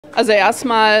Also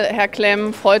erstmal, Herr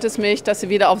Klemm, freut es mich, dass Sie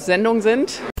wieder auf Sendung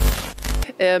sind.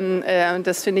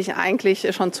 Das finde ich eigentlich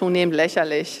schon zunehmend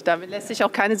lächerlich. Da lässt sich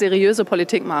auch keine seriöse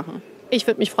Politik machen. Ich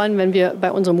würde mich freuen, wenn wir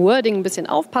bei unserem Wording ein bisschen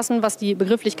aufpassen, was die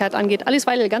Begrifflichkeit angeht. Alice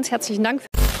Weidel, ganz herzlichen Dank.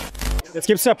 Jetzt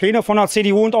gibt es ja Pläne von der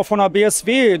CDU und auch von der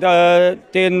BSW,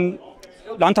 den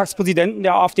Landtagspräsidenten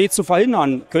der AfD zu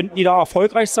verhindern. Könnten die da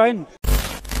erfolgreich sein?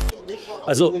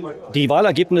 Also die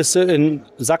Wahlergebnisse in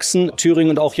Sachsen,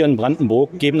 Thüringen und auch hier in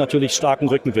Brandenburg geben natürlich starken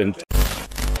Rückenwind.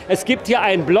 Es gibt hier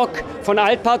einen Block von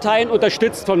Altparteien,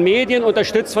 unterstützt von Medien,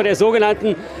 unterstützt von der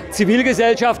sogenannten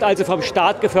Zivilgesellschaft, also vom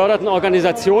Staat geförderten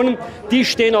Organisationen. Die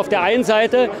stehen auf der einen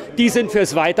Seite, die sind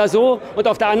fürs Weiter so. Und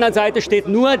auf der anderen Seite steht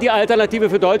nur die Alternative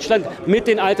für Deutschland mit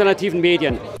den alternativen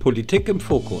Medien. Politik im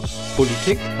Fokus.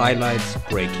 Politik, Highlights,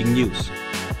 Breaking News.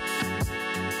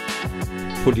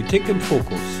 Politik im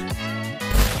Fokus.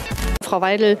 Frau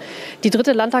Weidel, die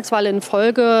dritte Landtagswahl in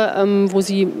Folge, wo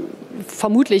Sie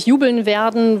vermutlich jubeln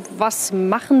werden. Was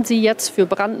machen Sie jetzt für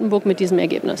Brandenburg mit diesem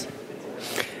Ergebnis?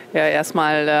 Ja,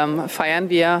 erstmal feiern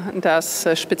wir das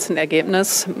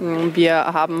Spitzenergebnis. Wir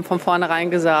haben von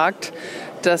vornherein gesagt,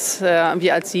 dass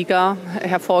wir als Sieger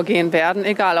hervorgehen werden,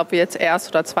 egal ob wir jetzt erst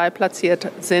oder zweitplatziert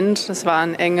sind. Das war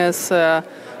ein enges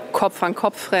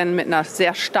Kopf-an-Kopf-Rennen mit einer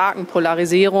sehr starken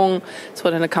Polarisierung. Es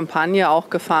wurde eine Kampagne auch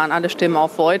gefahren, alle stimmen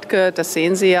auf Weidel, das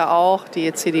sehen Sie ja auch,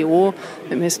 die CDU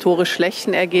mit einem historisch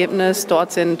schlechten Ergebnis.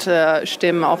 Dort sind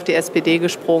Stimmen auf die SPD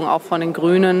gesprungen, auch von den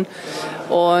Grünen.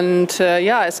 Und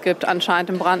ja, es gibt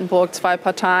anscheinend in Brandenburg zwei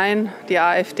Parteien, die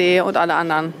AfD und alle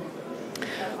anderen.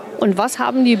 Und was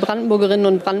haben die Brandenburgerinnen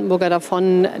und Brandenburger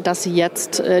davon, dass sie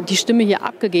jetzt die Stimme hier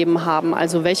abgegeben haben?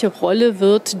 Also welche Rolle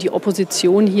wird die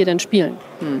Opposition hier denn spielen?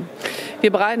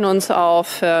 Wir bereiten uns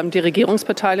auf die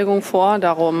Regierungsbeteiligung vor.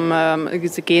 Darum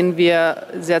gehen wir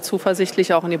sehr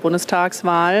zuversichtlich auch in die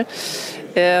Bundestagswahl,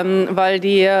 weil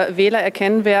die Wähler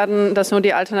erkennen werden, dass nur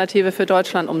die Alternative für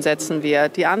Deutschland umsetzen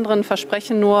wird. Die anderen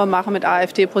versprechen nur, machen mit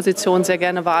AfD-Positionen sehr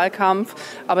gerne Wahlkampf,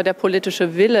 aber der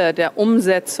politische Wille der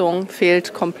Umsetzung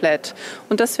fehlt komplett.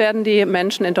 Und das werden die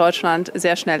Menschen in Deutschland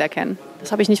sehr schnell erkennen.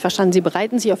 Das habe ich nicht verstanden. Sie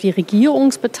bereiten sich auf die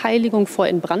Regierungsbeteiligung vor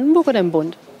in Brandenburg oder im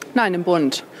Bund? Nein, im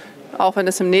Bund. Auch wenn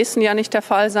es im nächsten Jahr nicht der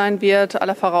Fall sein wird,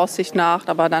 aller Voraussicht nach,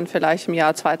 aber dann vielleicht im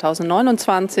Jahr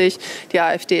 2029. Die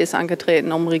AfD ist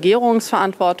angetreten, um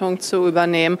Regierungsverantwortung zu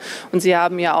übernehmen. Und Sie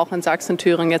haben ja auch in Sachsen,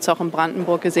 Thüringen, jetzt auch in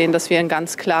Brandenburg gesehen, dass wir einen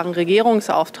ganz klaren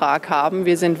Regierungsauftrag haben.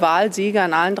 Wir sind Wahlsieger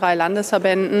in allen 3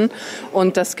 Landesverbänden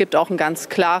und das gibt auch einen ganz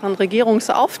klaren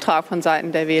Regierungsauftrag von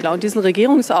Seiten der Wähler. Und diesen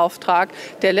Regierungsauftrag,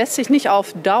 der lässt sich nicht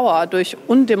auf Dauer durch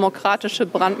undemokratische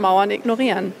Brandmauern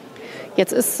ignorieren.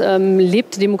 Jetzt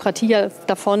lebt Demokratie ja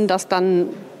davon, dass dann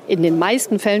in den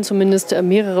meisten Fällen zumindest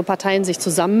mehrere Parteien sich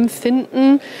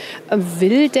zusammenfinden.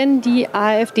 Will denn die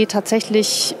AfD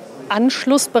tatsächlich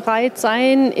anschlussbereit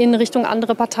sein in Richtung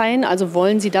andere Parteien? Also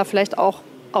wollen Sie da vielleicht auch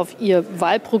auf Ihr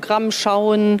Wahlprogramm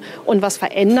schauen und was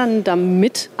verändern,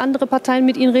 damit andere Parteien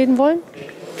mit Ihnen reden wollen?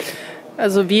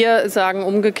 Also wir sagen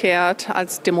umgekehrt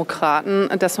als Demokraten,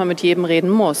 dass man mit jedem reden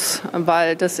muss,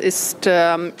 weil das ist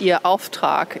ihr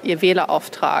Auftrag, ihr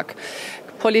Wählerauftrag.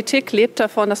 Politik lebt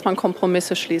davon, dass man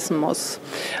Kompromisse schließen muss.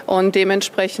 Und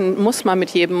dementsprechend muss man mit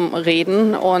jedem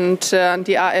reden. Und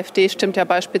die AfD stimmt ja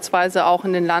beispielsweise auch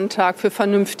in den Landtag für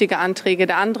vernünftige Anträge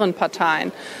der anderen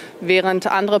Parteien. Während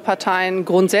andere Parteien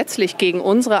grundsätzlich gegen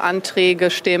unsere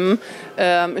Anträge stimmen,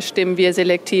 stimmen wir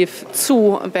selektiv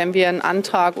zu, wenn wir einen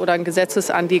Antrag oder ein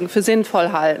Gesetzesanliegen für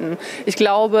sinnvoll halten. Ich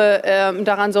glaube,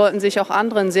 daran sollten sich auch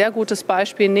andere ein sehr gutes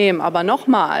Beispiel nehmen. Aber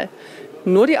nochmal,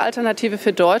 nur die Alternative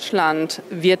für Deutschland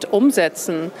wird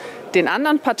umsetzen. Den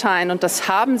anderen Parteien, und das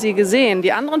haben Sie gesehen,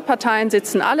 die anderen Parteien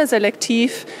sitzen alle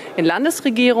selektiv in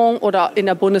Landesregierung oder in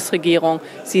der Bundesregierung.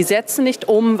 Sie setzen nicht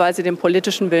um, weil sie den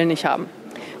politischen Willen nicht haben.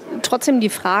 Trotzdem die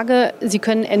Frage, Sie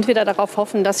können entweder darauf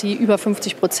hoffen, dass Sie über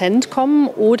 50% kommen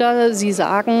oder Sie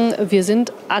sagen, wir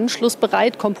sind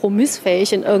anschlussbereit,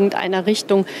 kompromissfähig in irgendeiner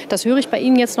Richtung. Das höre ich bei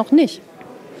Ihnen jetzt noch nicht.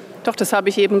 Doch, das habe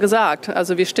ich eben gesagt.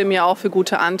 Also wir stimmen ja auch für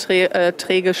gute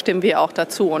Anträge, stimmen wir auch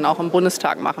dazu. Und auch im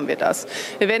Bundestag machen wir das.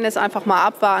 Wir werden jetzt einfach mal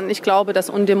abwarten. Ich glaube, dass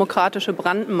undemokratische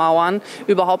Brandmauern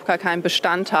überhaupt gar keinen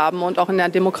Bestand haben und auch in der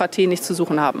Demokratie nichts zu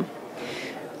suchen haben.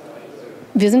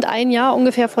 Wir sind ein Jahr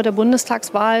ungefähr vor der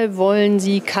Bundestagswahl. Wollen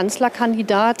Sie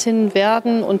Kanzlerkandidatin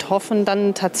werden und hoffen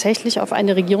dann tatsächlich auf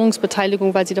eine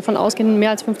Regierungsbeteiligung, weil Sie davon ausgehen,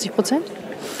 mehr als 50%?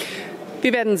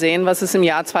 Wir werden sehen, was es im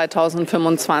Jahr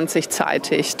 2025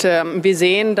 zeitigt. Wir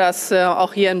sehen, dass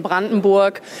auch hier in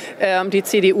Brandenburg die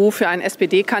CDU für einen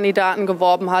SPD-Kandidaten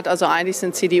geworben hat. Also eigentlich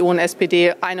sind CDU und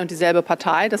SPD ein und dieselbe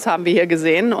Partei. Das haben wir hier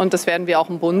gesehen und das werden wir auch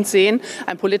im Bund sehen.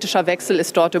 Ein politischer Wechsel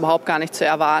ist dort überhaupt gar nicht zu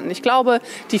erwarten. Ich glaube,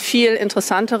 die viel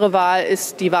interessantere Wahl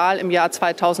ist die Wahl im Jahr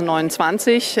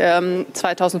 2029.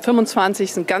 2025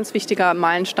 ist ein ganz wichtiger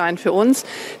Meilenstein für uns.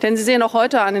 Denn Sie sehen auch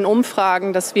heute an den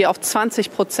Umfragen, dass wir auf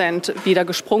 20% wieder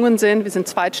gesprungen sind. Wir sind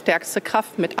zweitstärkste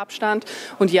Kraft mit Abstand.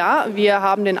 Und ja, wir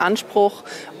haben den Anspruch,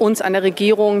 uns an der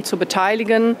Regierung zu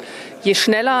beteiligen. Je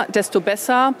schneller, desto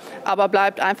besser. Aber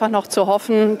bleibt einfach noch zu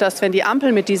hoffen, dass, wenn die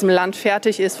Ampel mit diesem Land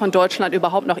fertig ist, von Deutschland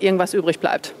überhaupt noch irgendwas übrig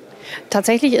bleibt.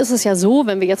 Tatsächlich ist es ja so,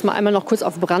 wenn wir jetzt mal einmal noch kurz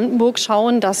auf Brandenburg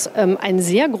schauen, dass ein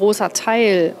sehr großer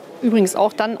Teil, übrigens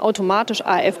auch dann automatisch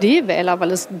AfD-Wähler, weil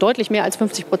es deutlich mehr als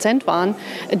 50% waren,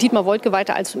 Dietmar Woidke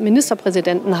weiter als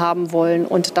Ministerpräsidenten haben wollen.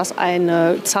 Und dass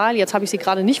eine Zahl, jetzt habe ich sie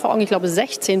gerade nicht vor Augen, ich glaube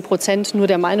 16% nur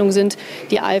der Meinung sind,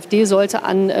 die AfD sollte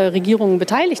an Regierungen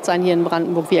beteiligt sein hier in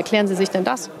Brandenburg. Wie erklären Sie sich denn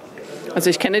das? Also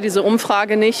ich kenne diese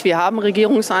Umfrage nicht. Wir haben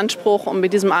Regierungsanspruch und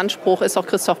mit diesem Anspruch ist auch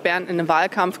Christoph Berndt in den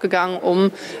Wahlkampf gegangen,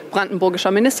 um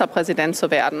brandenburgischer Ministerpräsident zu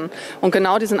werden. Und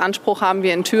genau diesen Anspruch haben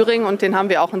wir in Thüringen und den haben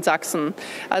wir auch in Sachsen.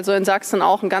 Also in Sachsen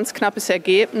auch ein ganz knappes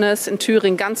Ergebnis, in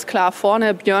Thüringen ganz klar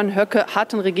vorne. Björn Höcke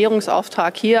hat einen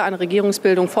Regierungsauftrag hier, eine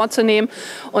Regierungsbildung vorzunehmen.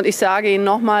 Und ich sage Ihnen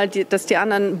nochmal, dass die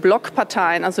anderen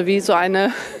Blockparteien, also wie so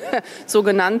eine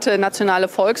sogenannte nationale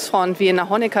Volksfront wie in der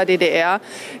Honecker-DDR,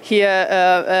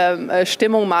 hier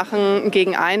Stimmung machen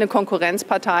gegen eine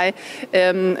Konkurrenzpartei,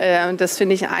 das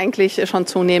finde ich eigentlich schon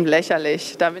zunehmend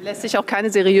lächerlich. Da lässt sich auch keine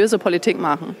seriöse Politik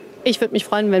machen. Ich würde mich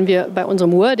freuen, wenn wir bei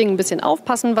unserem Wording ein bisschen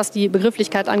aufpassen, was die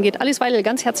Begrifflichkeit angeht. Alice Weidel,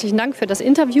 ganz herzlichen Dank für das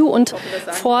Interview. Und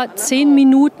vor 10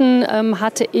 Minuten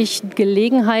hatte ich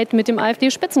Gelegenheit, mit dem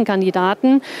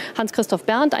AfD-Spitzenkandidaten Hans-Christoph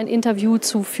Berndt ein Interview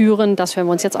zu führen. Das hören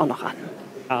wir uns jetzt auch noch an.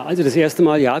 Also das erste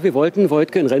Mal, ja, wir wollten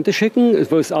Woidke in Rente schicken.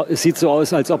 Es sieht so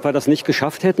aus, als ob wir das nicht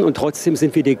geschafft hätten. Und trotzdem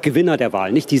sind wir die Gewinner der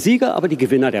Wahl. Nicht die Sieger, aber die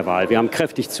Gewinner der Wahl. Wir haben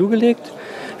kräftig zugelegt.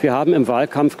 Wir haben im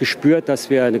Wahlkampf gespürt, dass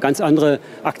wir eine ganz andere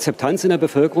Akzeptanz in der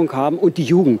Bevölkerung haben. Und die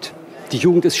Jugend. Die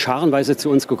Jugend ist scharenweise zu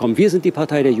uns gekommen. Wir sind die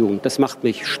Partei der Jugend. Das macht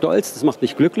mich stolz, das macht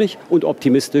mich glücklich und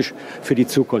optimistisch für die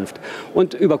Zukunft.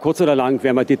 Und über kurz oder lang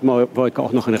werden wir Dietmar Woidke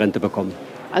auch noch in Rente bekommen.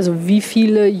 Also wie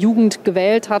viele Jugend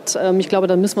gewählt hat, ich glaube,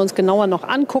 da müssen wir uns genauer noch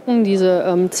angucken.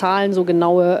 Diese Zahlen, so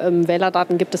genaue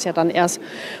Wählerdaten gibt es ja dann erst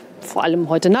vor allem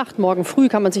heute Nacht, morgen früh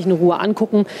kann man sich in Ruhe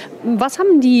angucken. Was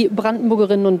haben die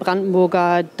Brandenburgerinnen und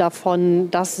Brandenburger davon,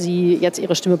 dass sie jetzt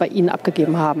ihre Stimme bei Ihnen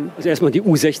abgegeben haben? Also erstmal die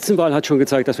U16-Wahl hat schon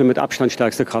gezeigt, dass wir mit Abstand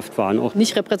stärkste Kraft waren. Auch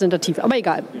nicht repräsentativ, aber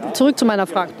egal. Zurück zu meiner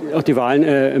Frage. Auch die Wahlen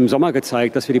im Sommer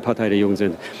gezeigt, dass wir die Partei der Jugend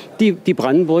sind. Die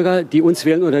Brandenburger, die uns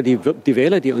wählen oder die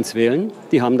Wähler, die uns wählen,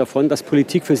 die haben davon, dass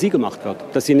Politik für sie gemacht wird.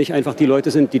 Dass sie nicht einfach die Leute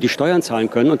sind, die die Steuern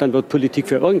zahlen können und dann wird Politik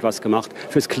für irgendwas gemacht,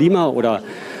 fürs Klima oder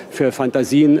für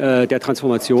Fantasien der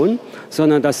Transformation,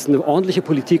 sondern dass eine ordentliche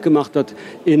Politik gemacht wird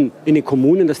in den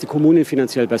Kommunen, dass die Kommunen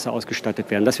finanziell besser ausgestattet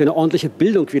werden, dass wir eine ordentliche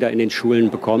Bildung wieder in den Schulen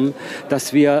bekommen,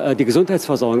 dass wir die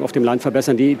Gesundheitsversorgung auf dem Land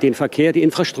verbessern, den Verkehr, die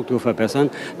Infrastruktur verbessern.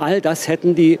 All das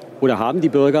hätten die oder haben die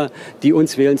Bürger, die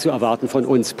uns wählen, zu erwarten von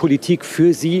uns. Politik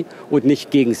für sie und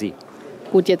nicht gegen sie.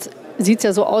 Gut, jetzt sieht es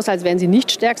ja so aus, als wären Sie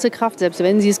nicht stärkste Kraft. Selbst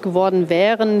wenn Sie es geworden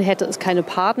wären, hätte es keine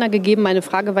Partner gegeben. Meine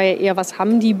Frage war ja eher, was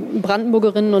haben die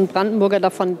Brandenburgerinnen und Brandenburger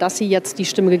davon, dass Sie jetzt die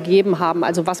Stimme gegeben haben?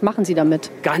 Also was machen Sie damit?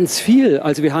 Ganz viel.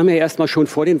 Also wir haben ja erst mal schon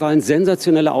vor den Wahlen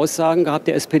sensationelle Aussagen gehabt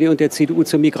der SPD und der CDU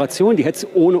zur Migration. Die hätte es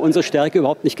ohne unsere Stärke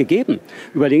überhaupt nicht gegeben.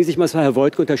 Überlegen Sie sich mal, was Herr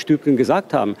Woidke und Herr Stübgen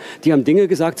gesagt haben. Die haben Dinge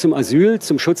gesagt zum Asyl,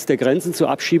 zum Schutz der Grenzen, zur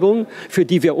Abschiebung, für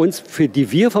die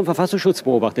wir vom Verfassungsschutz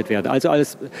beobachtet werden. Also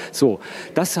alles so.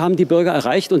 Das haben die Bürger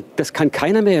erreicht und das kann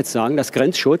keiner mehr jetzt sagen, dass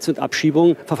Grenzschutz und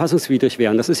Abschiebung verfassungswidrig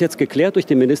wären. Das ist jetzt geklärt durch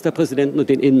den Ministerpräsidenten und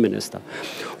den Innenminister.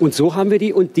 Und so haben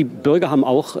wir und die Bürger haben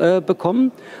auch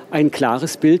bekommen ein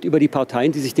klares Bild über die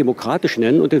Parteien, die sich demokratisch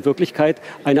nennen und in Wirklichkeit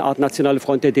eine Art nationale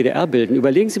Front der DDR bilden.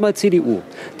 Überlegen Sie mal CDU.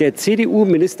 Der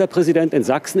CDU-Ministerpräsident in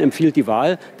Sachsen empfiehlt die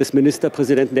Wahl des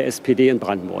Ministerpräsidenten der SPD in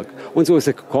Brandenburg. Und so ist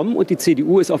es gekommen und die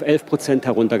CDU ist auf 11%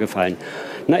 heruntergefallen.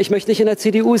 Na, ich möchte nicht in der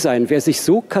CDU sein. Wer sich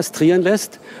so kastrieren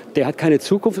lässt, der hat keine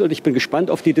Zukunft und ich bin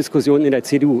gespannt auf die Diskussion in der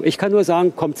CDU. Ich kann nur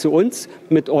sagen, kommt zu uns.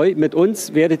 Mit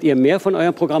uns werdet ihr mehr von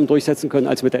eurem Programm durchsetzen können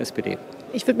als mit der SPD.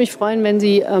 Ich würde mich freuen, wenn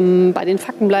Sie bei den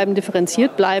Fakten bleiben,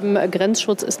 differenziert bleiben.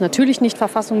 Grenzschutz ist natürlich nicht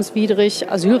verfassungswidrig.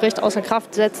 Asylrecht außer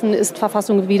Kraft setzen ist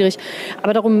verfassungswidrig.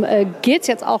 Aber darum geht es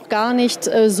jetzt auch gar nicht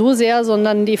so sehr,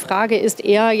 sondern die Frage ist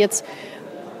eher jetzt,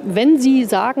 wenn Sie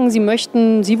sagen, Sie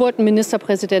wollten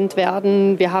Ministerpräsident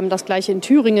werden, wir haben das Gleiche in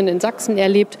Thüringen, in Sachsen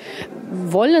erlebt,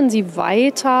 wollen Sie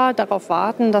weiter darauf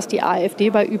warten, dass die AfD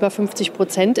bei über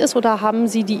 50% ist, oder haben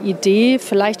Sie die Idee,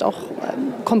 vielleicht auch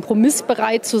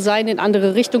kompromissbereit zu sein in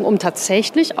andere Richtungen, um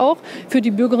tatsächlich auch für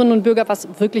die Bürgerinnen und Bürger was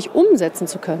wirklich umsetzen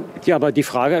zu können? Ja, aber die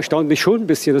Frage erstaunt mich schon ein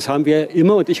bisschen. Das haben wir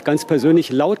immer und ich ganz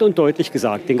persönlich laut und deutlich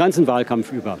gesagt, den ganzen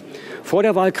Wahlkampf über. Vor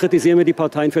der Wahl kritisieren wir die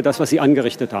Parteien für das, was sie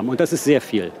angerichtet haben. Und das ist sehr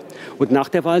viel. Und nach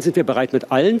der Wahl sind wir bereit,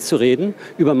 mit allen zu reden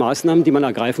über Maßnahmen, die man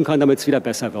ergreifen kann, damit es wieder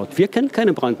besser wird. Wir kennen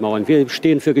keine Brandmauern. Wir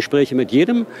stehen für Gespräche mit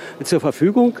jedem zur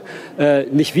Verfügung.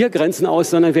 Nicht wir grenzen aus,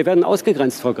 sondern wir werden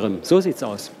ausgegrenzt vor Grimm. So sieht's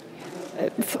aus.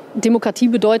 Demokratie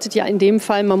bedeutet ja in dem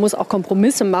Fall, man muss auch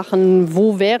Kompromisse machen.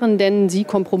 Wo wären denn Sie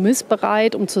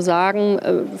kompromissbereit, um zu sagen,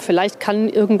 vielleicht kann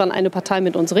irgendwann eine Partei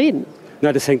mit uns reden?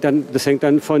 Na, das hängt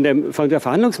dann von der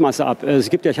Verhandlungsmasse ab.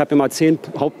 Ich habe ja mal 10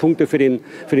 Hauptpunkte für den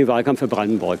Wahlkampf für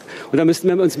Brandenburg. Und da müssten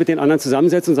wir uns mit den anderen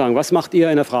zusammensetzen und sagen, was macht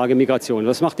ihr in der Frage Migration?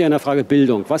 Was macht ihr in der Frage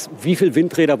Bildung? Wie viele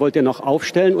Windräder wollt ihr noch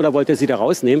aufstellen oder wollt ihr sie da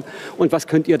rausnehmen? Und was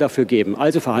könnt ihr dafür geben?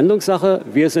 Also Verhandlungssache,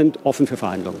 wir sind offen für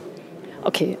Verhandlungen.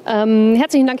 Okay,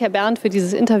 herzlichen Dank, Herr Berndt, für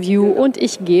dieses Interview und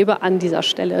ich gebe an dieser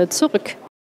Stelle zurück.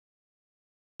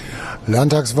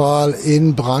 Landtagswahl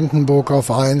in Brandenburg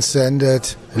auf 1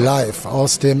 sendet live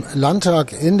aus dem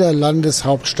Landtag in der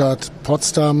Landeshauptstadt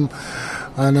Potsdam,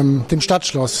 dem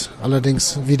Stadtschloss,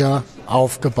 allerdings wieder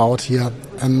aufgebaut hier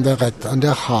direkt an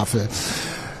der Havel.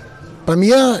 Bei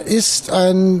mir ist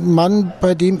ein Mann,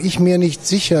 bei dem ich mir nicht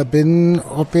sicher bin,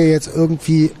 ob er jetzt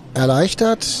irgendwie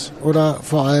erleichtert oder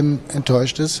vor allem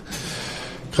enttäuscht ist.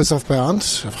 Christoph Berndt,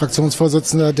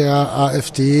 Fraktionsvorsitzender der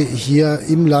AfD hier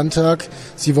im Landtag.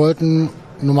 Sie wollten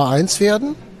Nummer 1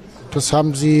 werden. Das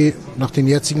haben Sie nach den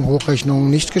jetzigen Hochrechnungen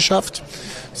nicht geschafft.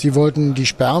 Sie wollten die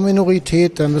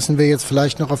Sperrminorität. Da müssen wir jetzt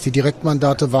vielleicht noch auf die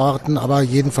Direktmandate warten. Aber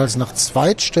jedenfalls nach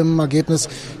Zweitstimmenergebnis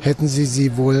hätten Sie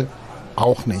sie wohl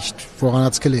auch nicht. Woran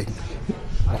hat es gelegen?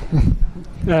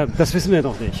 Das wissen wir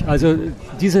noch nicht. Also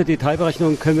diese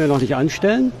Detailberechnung können wir noch nicht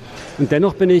anstellen. Und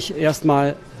dennoch bin ich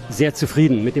erstmal sehr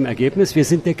zufrieden mit dem Ergebnis. Wir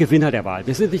sind der Gewinner der Wahl.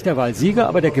 Wir sind nicht der Wahlsieger,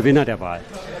 aber der Gewinner der Wahl.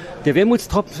 Der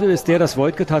Wermutstropfen ist der, dass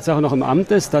Woidke Tatsache noch im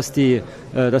Amt ist, dass wir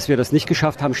das nicht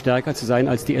geschafft haben, stärker zu sein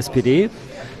als die SPD.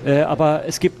 Aber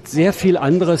es gibt sehr viel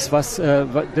anderes,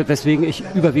 weswegen ich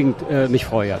überwiegend mich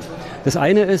freue. Das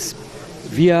eine ist,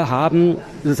 wir haben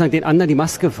sozusagen den anderen die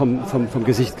Maske vom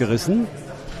Gesicht gerissen.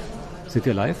 Sind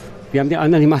wir live? Wir haben den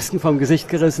anderen die Masken vom Gesicht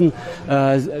gerissen.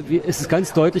 Es ist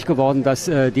ganz deutlich geworden,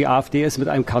 dass die AfD es mit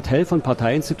einem Kartell von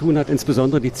Parteien zu tun hat.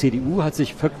 Insbesondere die CDU hat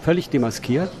sich völlig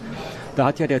demaskiert. Da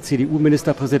hat ja der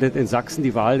CDU-Ministerpräsident in Sachsen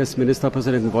die Wahl des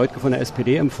Ministerpräsidenten Woidke von der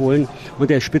SPD empfohlen und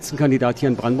der Spitzenkandidat hier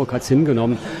in Brandenburg hat es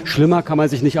hingenommen. Schlimmer kann man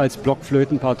sich nicht als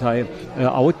Blockflötenpartei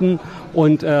outen.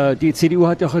 Und die CDU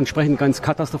hat auch entsprechend ein ganz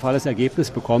katastrophales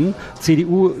Ergebnis bekommen.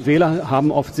 CDU-Wähler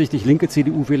haben offensichtlich linke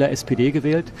CDU-Wähler SPD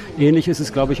gewählt. Ähnlich ist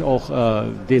es, glaube ich, auch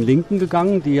den Linken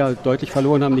gegangen, die ja deutlich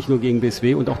verloren haben, nicht nur gegen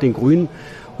BSW und auch den Grünen.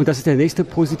 Und das ist der nächste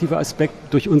positive Aspekt.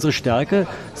 Durch unsere Stärke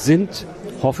sind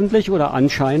hoffentlich oder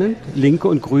anscheinend Linke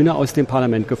und Grüne aus dem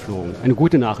Parlament geflogen. Eine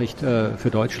gute Nachricht für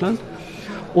Deutschland.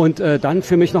 Und dann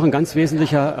für mich noch ein ganz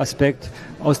wesentlicher Aspekt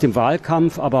aus dem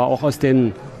Wahlkampf, aber auch aus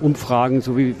den Umfragen,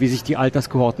 so wie sich die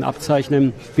Alterskohorten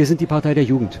abzeichnen. Wir sind die Partei der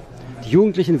Jugend. Die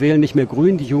Jugendlichen wählen nicht mehr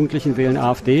Grün, die Jugendlichen wählen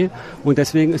AfD und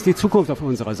deswegen ist die Zukunft auf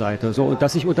unserer Seite. So, und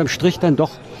dass ich unterm Strich dann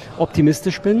doch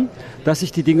optimistisch bin, dass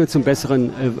sich die Dinge zum Besseren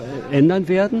ändern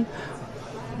werden.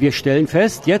 Wir stellen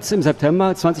fest, jetzt im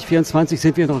September 2024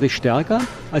 sind wir noch nicht stärker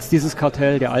als dieses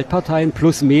Kartell der Altparteien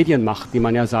plus Medienmacht, die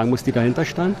man ja sagen muss, die dahinter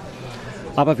stand.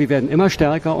 Aber wir werden immer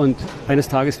stärker und eines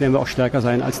Tages werden wir auch stärker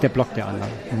sein als der Block der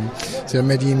anderen. Sie haben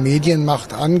ja die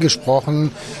Medienmacht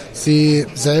angesprochen. Sie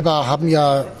selber haben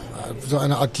ja so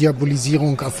eine Art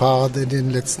Diabolisierung erfahren in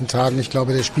den letzten Tagen. Ich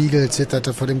glaube, der Spiegel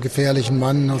zitterte vor dem gefährlichen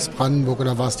Mann aus Brandenburg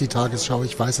oder war es die Tagesschau?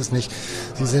 Ich weiß es nicht.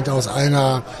 Sie sind aus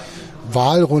einer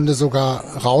Wahlrunde sogar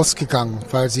rausgegangen,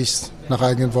 weil sie es nach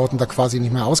eigenen Worten da quasi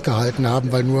nicht mehr ausgehalten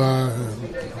haben, weil nur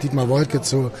Dietmar Woidke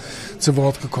zu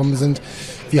Wort gekommen sind.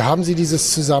 Wie haben Sie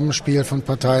dieses Zusammenspiel von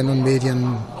Parteien und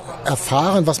Medien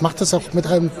erfahren? Was macht das auch mit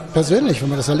einem persönlich, wenn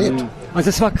man das erlebt? Also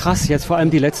es war krass jetzt, vor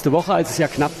allem die letzte Woche, als es ja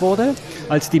knapp wurde,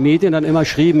 als die Medien dann immer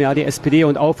schrieben, ja, die SPD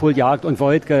und Aufholjagd und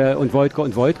Woidke und Woidke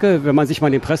und Woidke. Wenn man sich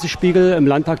mal den Pressespiegel im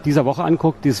Landtag dieser Woche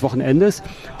anguckt, dieses Wochenendes,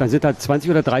 dann sind da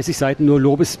 20 oder 30 Seiten nur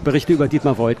Lobesberichte über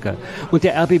Dietmar Woidke. Und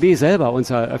der RBB selber,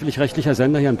 unser öffentlich-rechtlicher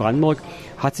Sender hier in Brandenburg,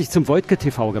 hat sich zum Woidke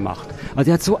TV gemacht.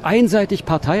 Also er hat so einseitig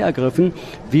Partei ergriffen,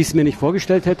 wie ich es mir nicht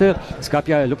vorgestellt hätte. Es gab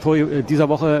ja vor dieser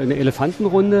Woche eine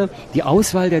Elefantenrunde. Die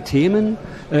Auswahl der Themen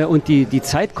und die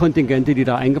Zeitkontingente, Elemente, die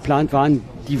da eingeplant waren,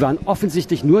 die waren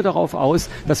offensichtlich nur darauf aus,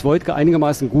 dass Woidke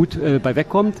einigermaßen gut bei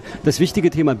wegkommt. Das wichtige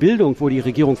Thema Bildung, wo die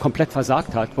Regierung komplett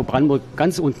versagt hat, wo Brandenburg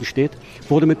ganz unten steht,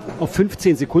 wurde auf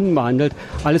 15 Sekunden behandelt,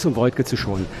 alles um Woidke zu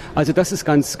schonen. Also das ist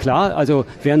ganz klar. Also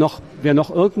wer noch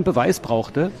irgendeinen Beweis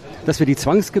brauchte, dass wir die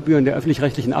Zwangsgebühren der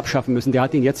Öffentlich-Rechtlichen abschaffen müssen, der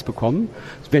hat ihn jetzt bekommen.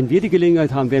 Wenn wir die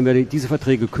Gelegenheit haben, werden wir diese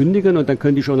Verträge kündigen und dann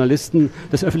können die Journalisten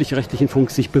des öffentlich-rechtlichen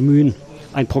Funks sich bemühen,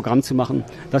 ein Programm zu machen,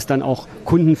 das dann auch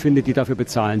Kunden findet, die dafür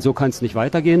bezahlen. So kann es nicht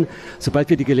weitergehen. Sobald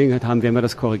wir die Gelegenheit haben, werden wir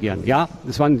das korrigieren. Ja,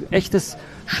 es war ein echtes,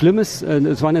 schlimmes,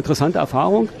 es war eine interessante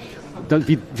Erfahrung,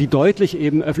 wie deutlich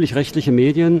eben öffentlich-rechtliche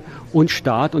Medien und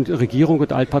Staat und Regierung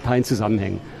und Altparteien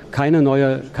zusammenhängen. Keine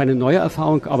neue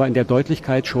Erfahrung, aber in der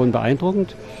Deutlichkeit schon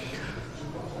beeindruckend.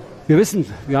 Wir wissen,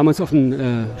 wir haben uns auf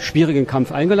einen schwierigen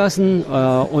Kampf eingelassen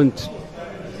und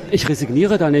ich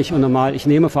resigniere da nicht und ich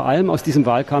nehme vor allem aus diesem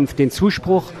Wahlkampf den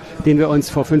Zuspruch, den wir uns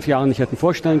vor 5 Jahren nicht hätten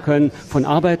vorstellen können, von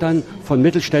Arbeitern, von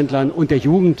Mittelständlern und der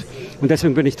Jugend. Und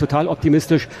deswegen bin ich total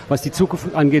optimistisch, was die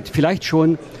Zukunft angeht. Vielleicht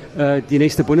schon die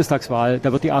nächste Bundestagswahl,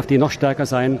 da wird die AfD noch stärker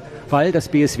sein, weil das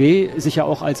BSW sich ja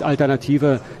auch als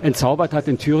Alternative entzaubert hat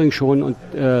in Thüringen schon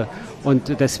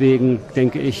und deswegen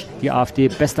denke ich, die AfD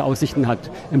beste Aussichten hat,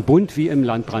 im Bund wie im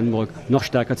Land Brandenburg noch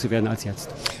stärker zu werden als jetzt.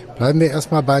 Bleiben wir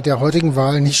erstmal bei der heutigen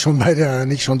Wahl, nicht schon bei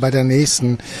der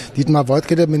nächsten. Dietmar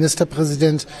Woidke, der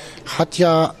Ministerpräsident, hat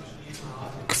ja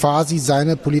quasi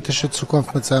seine politische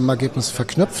Zukunft mit seinem Ergebnis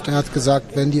verknüpft. Er hat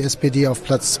gesagt, wenn die SPD auf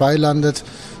Platz 2 landet,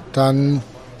 dann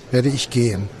werde ich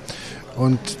gehen.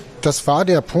 Und das war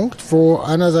der Punkt, wo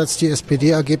einerseits die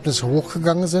SPD-Ergebnisse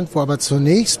hochgegangen sind, wo aber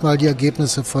zunächst mal die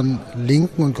Ergebnisse von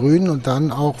Linken und Grünen und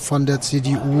dann auch von der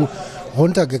CDU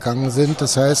runtergegangen sind.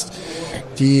 Das heißt,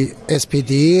 die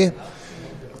SPD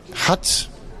hat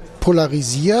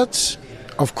polarisiert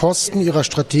auf Kosten ihrer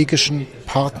strategischen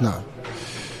Partner.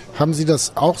 Haben Sie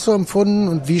das auch so empfunden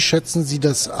und wie schätzen Sie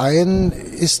das ein?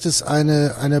 Ist es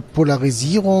eine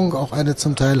Polarisierung, auch eine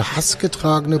zum Teil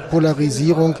hassgetragene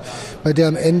Polarisierung, bei der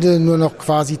am Ende nur noch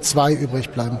quasi 2 übrig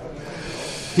bleiben?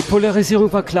 Die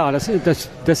Polarisierung war klar.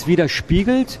 Das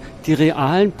widerspiegelt die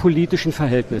realen politischen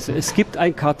Verhältnisse. Es gibt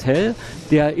ein Kartell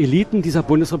der Eliten dieser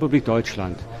Bundesrepublik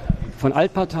Deutschland. Von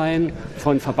Altparteien,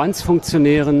 von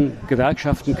Verbandsfunktionären,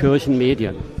 Gewerkschaften, Kirchen,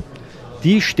 Medien.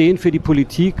 Die stehen für die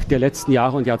Politik der letzten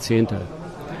Jahre und Jahrzehnte.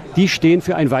 Die stehen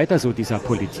für ein Weiter so dieser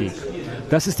Politik.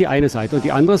 Das ist die eine Seite. Und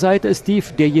die andere Seite ist die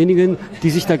derjenigen,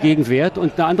 die sich dagegen wehrt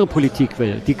und eine andere Politik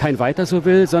will, die kein Weiter so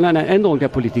will, sondern eine Änderung der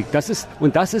Politik. Das ist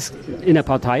in der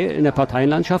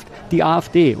Parteienlandschaft die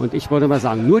AfD. Und ich würde mal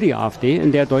sagen, nur die AfD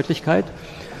in der Deutlichkeit.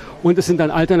 Und es sind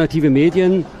dann alternative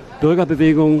Medien,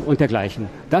 Bürgerbewegungen und dergleichen.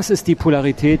 Das ist die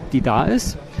Polarität, die da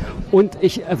ist. Und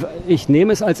ich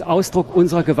nehme es als Ausdruck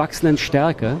unserer gewachsenen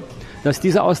Stärke, dass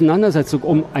diese Auseinandersetzung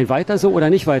um ein Weiter so oder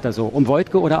nicht weiter so, um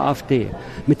Woidke oder AfD,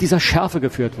 mit dieser Schärfe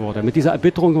geführt wurde, mit dieser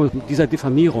Erbitterung, mit dieser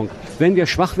Diffamierung. Wenn wir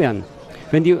schwach wären,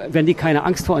 wenn die keine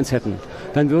Angst vor uns hätten,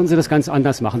 dann würden sie das ganz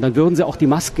anders machen. Dann würden sie auch die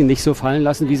Masken nicht so fallen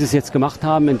lassen, wie sie es jetzt gemacht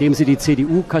haben, indem sie die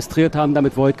CDU kastriert haben,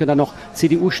 damit Woidke dann noch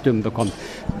CDU-Stimmen bekommt.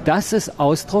 Das ist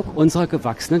Ausdruck unserer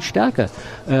gewachsenen Stärke.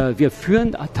 Wir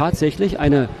führen tatsächlich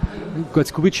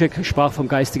Götz Kubitschek sprach vom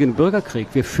geistigen Bürgerkrieg.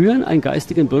 Wir führen einen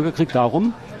geistigen Bürgerkrieg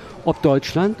darum, ob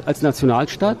Deutschland als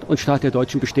Nationalstaat und Staat der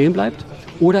Deutschen bestehen bleibt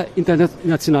oder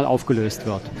international aufgelöst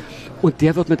wird. Und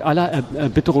der wird mit aller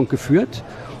Erbitterung geführt.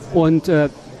 Und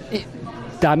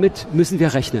damit müssen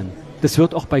wir rechnen. Das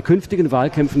wird auch bei künftigen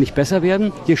Wahlkämpfen nicht besser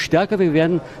werden. Je stärker wir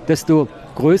werden, desto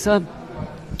größer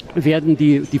werden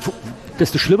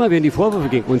desto schlimmer werden die Vorwürfe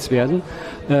gegen uns werden.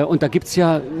 Und da gibt es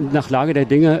ja nach Lage der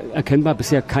Dinge erkennbar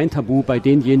bisher kein Tabu bei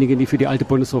denjenigen, die für die alte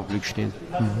Bundesrepublik stehen.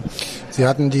 Sie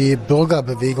hatten die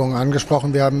Bürgerbewegung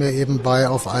angesprochen. Wir haben ja eben bei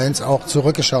Auf 1 auch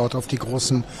zurückgeschaut auf die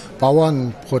großen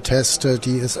Bauernproteste,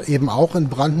 die es eben auch in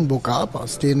Brandenburg gab,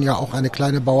 aus denen ja auch eine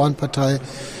kleine Bauernpartei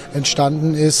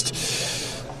entstanden ist.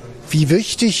 Wie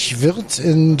wichtig wird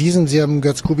in diesem, Sie haben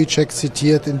Götz Kubitschek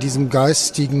zitiert, in diesem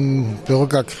geistigen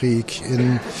Bürgerkrieg,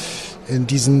 in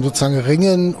diesem sozusagen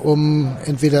Ringen um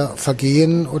entweder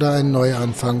Vergehen oder einen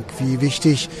Neuanfang, wie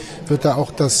wichtig wird da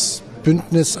auch das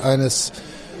Bündnis eines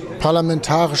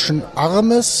parlamentarischen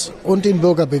Armes und den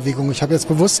Bürgerbewegungen? Ich habe jetzt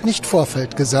bewusst nicht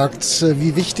Vorfeld gesagt.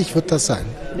 Wie wichtig wird das sein?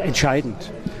 Entscheidend.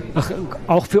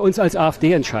 Auch für uns als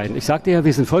AfD entscheidend. Ich sagte ja,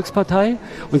 wir sind Volkspartei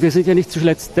und wir sind ja nicht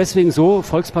zuletzt deswegen so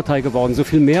Volkspartei geworden, so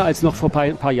viel mehr als noch vor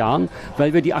ein paar Jahren,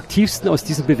 weil wir die Aktivsten aus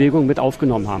diesen Bewegungen mit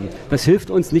aufgenommen haben. Das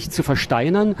hilft uns nicht zu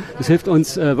versteinern, das hilft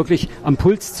uns wirklich am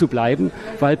Puls zu bleiben,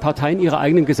 weil Parteien ihre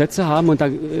eigenen Gesetze haben und da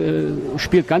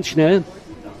spielt ganz schnell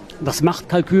das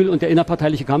Machtkalkül und der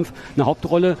innerparteiliche Kampf eine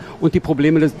Hauptrolle und die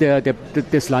Probleme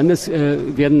des Landes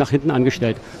werden nach hinten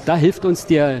angestellt. Da hilft uns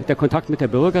der Kontakt mit der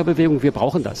Bürgerbewegung. Wir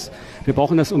brauchen das. Wir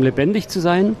brauchen das, um lebendig zu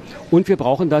sein, und wir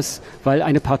brauchen das, weil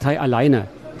eine Partei alleine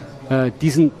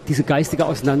diese geistige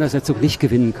Auseinandersetzung nicht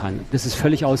gewinnen kann. Das ist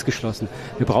völlig ausgeschlossen.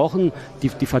 Wir brauchen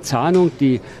die Verzahnung,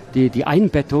 die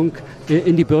Einbettung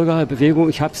in die Bürgerbewegung.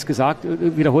 Ich habe es gesagt,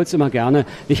 wiederhole es immer gerne.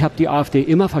 Ich habe die AfD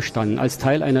immer verstanden als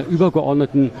Teil einer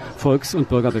übergeordneten Volks- und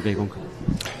Bürgerbewegung.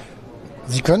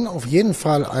 Sie können auf jeden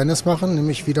Fall eines machen,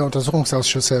 nämlich wieder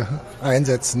Untersuchungsausschüsse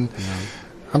einsetzen. Ja.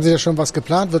 Haben Sie da schon was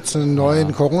geplant? Wird es einen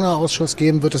neuen Corona-Ausschuss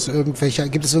geben? Gibt es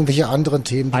irgendwelche anderen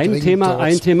Themen? Ein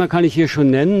Thema kann ich hier schon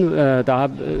nennen,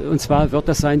 und zwar wird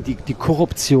das sein die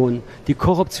Korruption. Die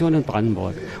Korruption in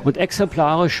Brandenburg. Und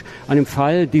exemplarisch an dem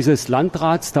Fall dieses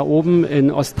Landrats da oben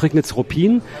in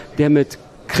Ostprignitz-Ruppin, der mit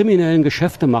kriminellen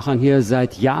Geschäftemachern hier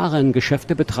seit Jahren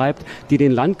Geschäfte betreibt, die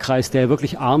den Landkreis, der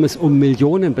wirklich arm ist, um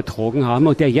Millionen betrogen haben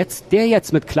und der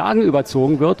jetzt mit Klagen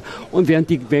überzogen wird, und während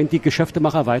die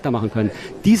Geschäftemacher weitermachen können.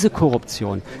 Diese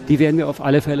Korruption, die werden wir auf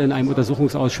alle Fälle in einem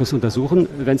Untersuchungsausschuss untersuchen,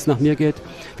 wenn es nach mir geht.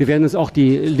 Wir werden uns auch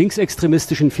die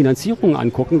linksextremistischen Finanzierungen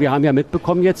angucken. Wir haben ja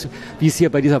mitbekommen jetzt, wie es hier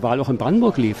bei dieser Wahl auch in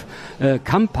Brandenburg lief.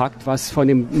 Kampakt, was von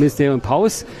dem Ministerium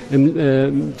Paus,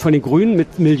 von den Grünen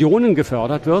mit Millionen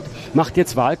gefördert wird, macht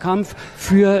jetzt Wahlkampf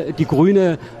für die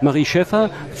grüne Marie Schäffer,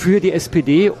 für die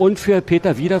SPD und für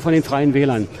Peter Wieder von den Freien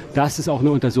Wählern. Das ist auch eine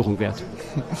Untersuchung wert.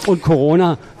 Und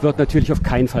Corona wird natürlich auf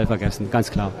keinen Fall vergessen, ganz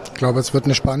klar. Ich glaube, es wird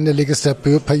eine spannende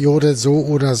Legislaturperiode so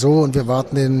oder so, und wir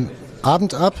warten den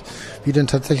Abend ab, wie denn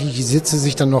tatsächlich die Sitze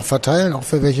sich dann noch verteilen, auch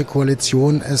für welche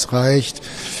Koalition es reicht.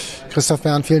 Christoph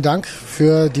Berndt, vielen Dank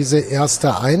für diese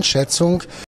erste Einschätzung.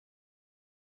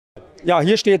 Ja,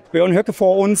 hier steht Höcke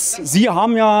vor uns. Sie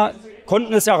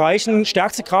konnten es erreichen,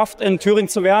 stärkste Kraft in Thüringen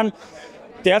zu werden.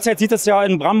 Derzeit sieht es ja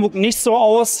in Brandenburg nicht so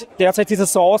aus. Derzeit sieht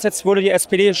es so aus, als würde die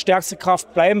SPD stärkste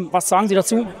Kraft bleiben. Was sagen Sie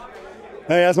dazu?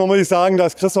 Naja, erstmal muss ich sagen,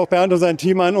 dass Christoph Berndt und sein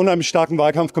Team einen unheimlich starken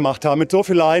Wahlkampf gemacht haben. Mit so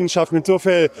viel Leidenschaft, mit so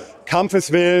viel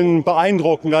Kampfeswillen,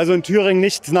 beeindruckend. Also in Thüringen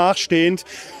nichts nachstehend.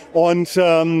 Und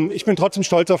ich bin trotzdem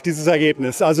stolz auf dieses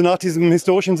Ergebnis. Also nach diesem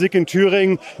historischen Sieg in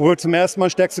Thüringen, wo wir zum ersten Mal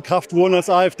stärkste Kraft wurden als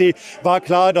AfD, war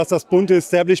klar, dass das bunte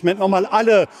Establishment nochmal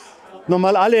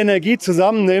alle Energie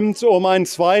zusammennimmt, um einen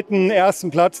ersten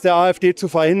Platz der AfD zu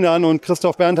verhindern. Und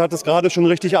Christoph Berndt hat es gerade schon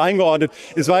richtig eingeordnet.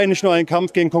 Es war ja nicht nur ein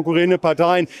Kampf gegen konkurrierende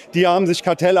Parteien. Die haben sich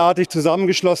kartellartig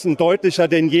zusammengeschlossen, deutlicher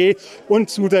denn je. Und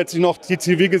zusätzlich noch die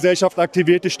Zivilgesellschaft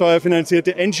aktiviert, die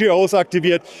steuerfinanzierte NGOs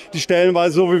aktiviert, die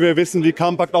stellenweise, so wie wir wissen, wie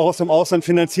Kampakt auch aus dem Ausland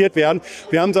finanziert werden.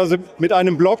 Wir haben es also mit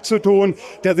einem Block zu tun,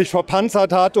 der sich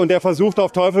verpanzert hat und der versucht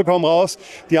auf Teufel komm raus,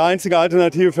 die einzige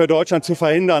Alternative für Deutschland zu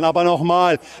verhindern. Aber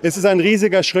nochmal, es ist ein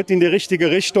riesiger Schritt in die richtige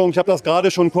Richtung. Ich habe das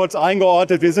gerade schon kurz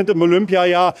eingeordnet. Wir sind im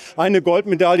Olympiajahr, eine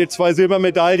Goldmedaille, 2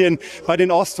 Silbermedaillen bei den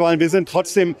Ostwahlen. Wir sind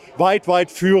trotzdem weit, weit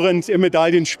führend im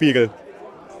Medaillenspiegel.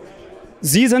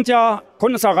 Sie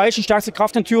konnten es erreichen, stärkste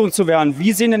Kraft in Thüringen zu werden.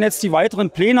 Wie sehen denn jetzt die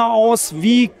weiteren Pläne aus?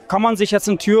 Wie kann man sich jetzt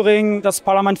in Thüringen das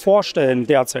Parlament vorstellen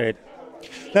derzeit?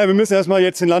 Ja, wir müssen erstmal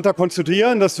jetzt den Landtag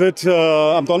konstituieren. Das wird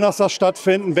am Donnerstag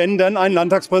stattfinden, wenn dann ein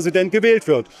Landtagspräsident gewählt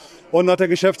wird. Und nach der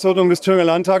Geschäftsordnung des Thüringer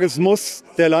Landtages muss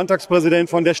der Landtagspräsident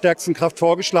von der stärksten Kraft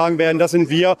vorgeschlagen werden. Das sind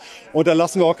wir. Und da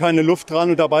lassen wir auch keine Luft dran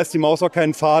und da beißt die Maus auch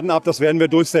keinen Faden ab. Das werden wir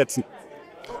durchsetzen.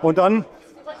 Und dann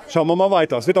schauen wir mal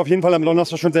weiter. Es wird auf jeden Fall am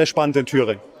Donnerstag schon sehr spannend in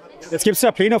Thüringen. Jetzt gibt es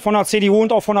ja Pläne von der CDU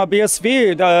und auch von der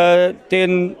BSW,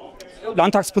 den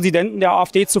Landtagspräsidenten der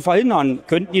AfD zu verhindern.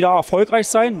 Könnten die da erfolgreich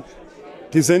sein?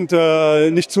 Die sind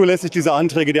nicht zulässig, diese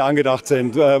Anträge, die angedacht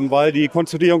sind, weil die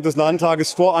Konstituierung des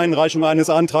Landtages vor Einreichung eines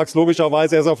Antrags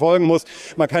logischerweise erst erfolgen muss.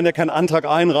 Man kann ja keinen Antrag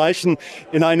einreichen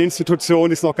in eine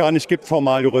Institution, die es noch gar nicht gibt,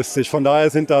 formal juristisch. Von daher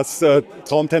sind das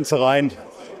Traumtänzereien.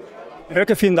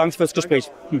 Höcke, vielen Dank fürs Gespräch.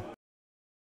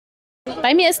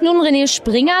 Bei mir ist nun René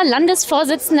Springer,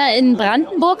 Landesvorsitzender in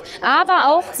Brandenburg,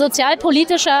 aber auch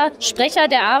sozialpolitischer Sprecher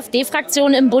der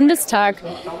AfD-Fraktion im Bundestag.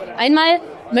 Einmal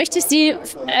möchte ich Sie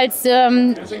als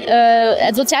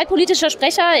sozialpolitischer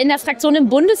Sprecher in der Fraktion im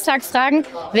Bundestag fragen,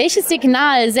 welches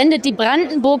Signal sendet die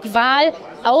Brandenburg-Wahl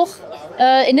auch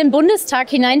in den Bundestag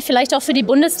hinein, vielleicht auch für die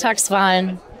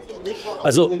Bundestagswahlen?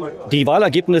 Also die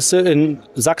Wahlergebnisse in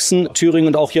Sachsen, Thüringen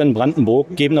und auch hier in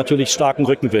Brandenburg geben natürlich starken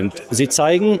Rückenwind. Sie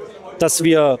zeigen, dass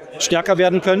wir stärker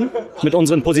werden können, mit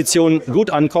unseren Positionen gut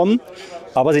ankommen.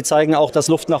 Aber sie zeigen auch, dass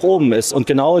Luft nach oben ist. Und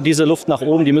genau diese Luft nach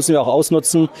oben, die müssen wir auch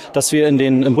ausnutzen, dass wir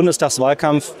im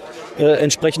Bundestagswahlkampf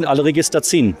entsprechend alle Register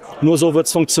ziehen. Nur so wird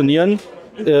es funktionieren,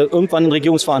 irgendwann in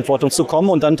Regierungsverantwortung zu kommen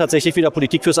und dann tatsächlich wieder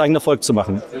Politik fürs eigene Volk zu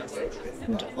machen.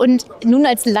 Und nun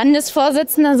als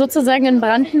Landesvorsitzender sozusagen in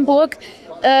Brandenburg,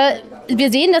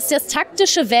 wir sehen, dass das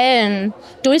taktische Wählen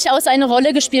durchaus eine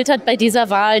Rolle gespielt hat bei dieser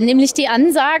Wahl. Nämlich die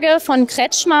Ansage von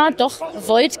Kretschmer, doch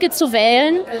Woidke zu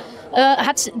wählen,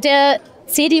 hat der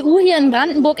CDU hier in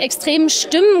Brandenburg extrem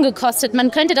Stimmen gekostet.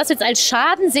 Man könnte das jetzt als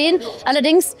Schaden sehen.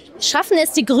 Allerdings schaffen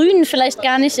es die Grünen vielleicht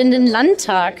gar nicht in den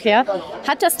Landtag. Ja?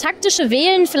 Hat das taktische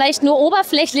Wählen vielleicht nur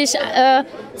oberflächlich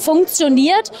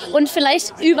funktioniert und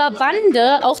vielleicht über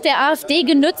Bande auch der AfD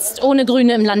genützt ohne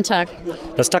Grüne im Landtag?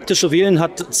 Das taktische Wählen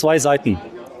hat zwei Seiten,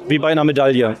 wie bei einer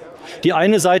Medaille. Die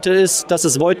eine Seite ist, dass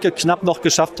es Woidke knapp noch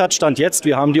geschafft hat, Stand jetzt,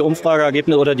 wir haben die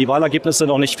Umfrageergebnisse oder die Wahlergebnisse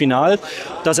noch nicht final,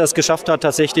 dass er es geschafft hat,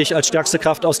 tatsächlich als stärkste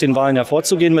Kraft aus den Wahlen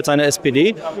hervorzugehen mit seiner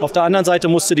SPD. Auf der anderen Seite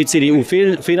musste die CDU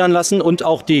federn lassen und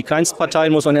auch die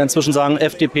Kleinstparteien, muss man ja inzwischen sagen,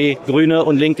 FDP, Grüne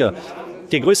und Linke.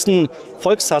 Die größten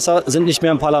Volkshasser sind nicht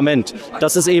mehr im Parlament.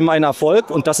 Das ist eben ein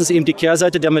Erfolg und das ist eben die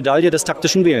Kehrseite der Medaille des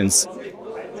taktischen Wählens.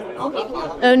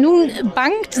 Nun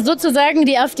bangt sozusagen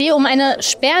die AfD um eine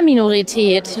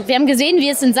Sperrminorität. Wir haben gesehen, wie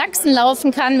es in Sachsen laufen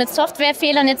kann mit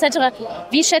Softwarefehlern etc.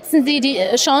 Wie schätzen Sie die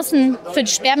Chancen für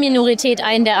die Sperrminorität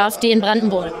ein der AfD in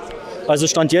Brandenburg? Also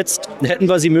Stand jetzt hätten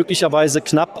wir sie möglicherweise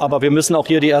knapp, aber wir müssen auch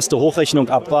hier die erste Hochrechnung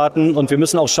abwarten und wir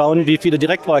müssen auch schauen, wie viele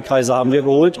Direktwahlkreise haben wir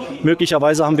geholt.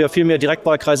 Möglicherweise haben wir viel mehr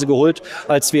Direktwahlkreise geholt,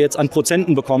 als wir jetzt an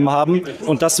Prozenten bekommen haben.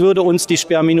 Und das würde uns die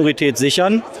Sperrminorität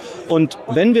sichern. Und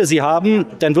wenn wir sie haben,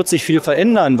 dann wird sich viel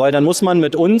verändern, weil dann muss man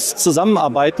mit uns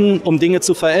zusammenarbeiten, um Dinge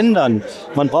zu verändern.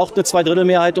 Man braucht eine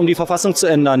Zweidrittelmehrheit, um die Verfassung zu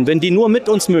ändern. Wenn die nur mit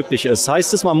uns möglich ist,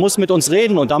 heißt es, man muss mit uns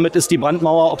reden und damit ist die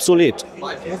Brandmauer obsolet.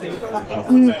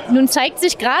 Nun zeigt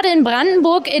sich gerade in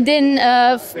Brandenburg in den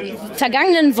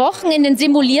vergangenen Wochen in den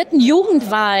simulierten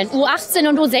Jugendwahlen, U18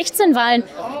 und U16-Wahlen,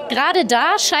 gerade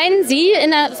da scheinen Sie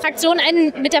in der Fraktion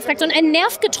mit der Fraktion einen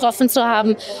Nerv getroffen zu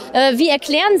haben. Wie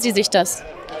erklären Sie sich das?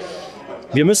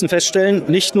 Wir müssen feststellen,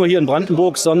 nicht nur hier in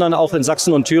Brandenburg, sondern auch in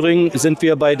Sachsen und Thüringen sind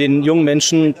wir bei den jungen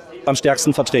Menschen am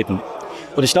stärksten vertreten.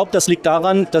 Und ich glaube, das liegt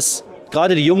daran, dass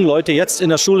gerade die jungen Leute jetzt in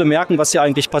der Schule merken, was hier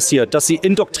eigentlich passiert, dass sie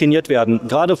indoktriniert werden.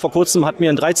 Gerade vor kurzem hat mir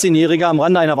ein 13-Jähriger am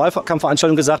Rande einer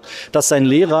Wahlkampfveranstaltung gesagt, dass sein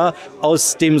Lehrer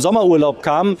aus dem Sommerurlaub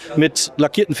kam mit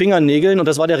lackierten Fingernägeln und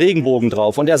das war der Regenbogen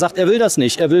drauf. Und er sagt, er will das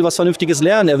nicht. Er will was Vernünftiges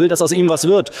lernen. Er will, dass aus ihm was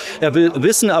wird. Er will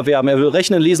Wissen erwerben. Er will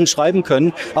rechnen, lesen, schreiben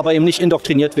können, aber eben nicht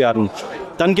indoktriniert werden.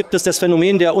 Dann gibt es das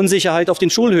Phänomen der Unsicherheit auf den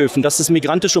Schulhöfen, dass es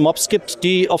migrantische Mobs gibt,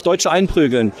 die auf Deutsche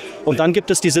einprügeln. Und dann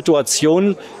gibt es die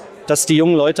Situation, dass die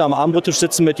jungen Leute am Abendbrottisch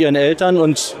sitzen mit ihren Eltern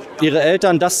und ihre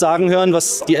Eltern das sagen hören,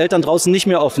 was die Eltern draußen nicht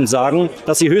mehr offen sagen,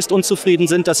 dass sie höchst unzufrieden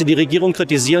sind, dass sie die Regierung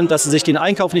kritisieren, dass sie sich den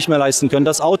Einkauf nicht mehr leisten können,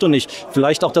 das Auto nicht,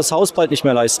 vielleicht auch das Haus bald nicht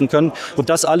mehr leisten können. Und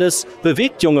das alles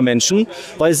bewegt junge Menschen,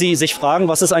 weil sie sich fragen,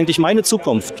 was ist eigentlich meine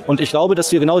Zukunft? Und ich glaube,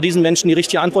 dass wir genau diesen Menschen die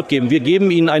richtige Antwort geben. Wir geben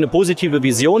ihnen eine positive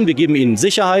Vision, wir geben ihnen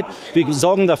Sicherheit, wir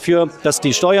sorgen dafür, dass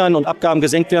die Steuern und Abgaben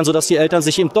gesenkt werden, sodass die Eltern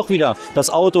sich eben doch wieder das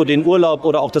Auto, den Urlaub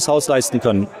oder auch das Haus leisten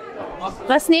können.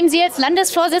 Was nehmen Sie als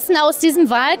Landesvorsitzender aus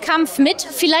diesem Wahlkampf mit,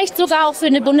 vielleicht sogar auch für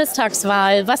eine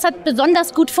Bundestagswahl? Was hat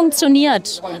besonders gut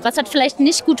funktioniert? Was hat vielleicht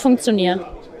nicht gut funktioniert?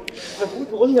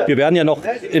 Wir werden ja noch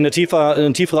in eine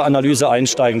tiefere Analyse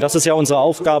einsteigen. Das ist ja unsere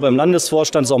Aufgabe im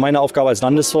Landesvorstand, das ist auch meine Aufgabe als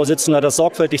Landesvorsitzender, das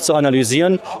sorgfältig zu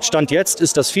analysieren. Stand jetzt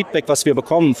ist das Feedback, was wir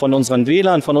bekommen von unseren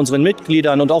Wählern, von unseren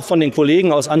Mitgliedern und auch von den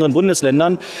Kollegen aus anderen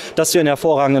Bundesländern, dass wir einen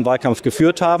hervorragenden Wahlkampf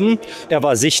geführt haben. Er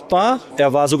war sichtbar,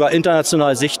 er war sogar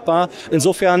international sichtbar.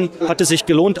 Insofern hat es sich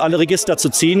gelohnt, alle Register zu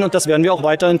ziehen und das werden wir auch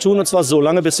weiterhin tun, und zwar so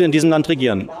lange, bis wir in diesem Land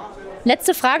regieren.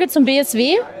 Letzte Frage zum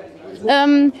BSW.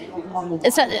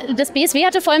 Das BSW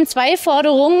hatte vor allem zwei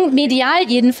Forderungen, medial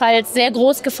jedenfalls sehr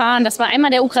groß gefahren. Das war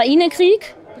einmal der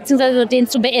Ukraine-Krieg, beziehungsweise den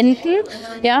zu beenden,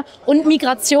 ja, und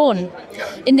Migration.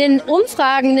 In den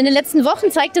Umfragen in den letzten Wochen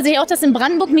zeigte sich auch, dass in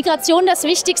Brandenburg Migration das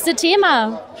wichtigste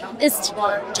Thema ist.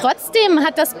 Trotzdem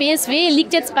hat das BSW,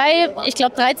 liegt jetzt bei, ich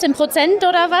glaube, 13%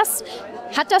 oder was.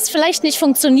 Hat das vielleicht nicht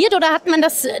funktioniert oder hat man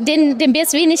dem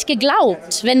BSW nicht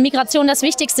geglaubt, wenn Migration das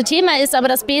wichtigste Thema ist, aber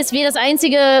das BSW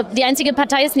die einzige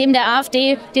Partei ist neben der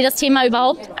AfD, die das Thema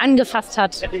überhaupt angefasst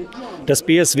hat? Das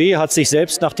BSW hat sich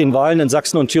selbst nach den Wahlen in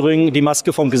Sachsen und Thüringen die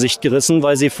Maske vom Gesicht gerissen,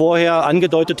 weil sie vorher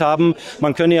angedeutet haben,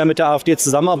 man könne ja mit der AfD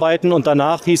zusammenarbeiten und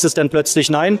danach hieß es dann plötzlich,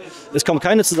 nein, es kommt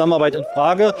keine Zusammenarbeit in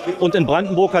Frage. Und in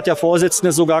Brandenburg hat der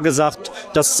Vorsitzende sogar gesagt,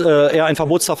 dass er ein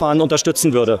Verbotsverfahren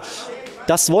unterstützen würde.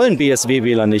 Das wollen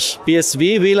BSW-Wähler nicht.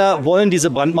 BSW-Wähler wollen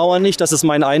diese Brandmauer nicht, das ist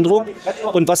mein Eindruck.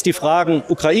 Und was die Fragen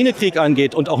Ukraine-Krieg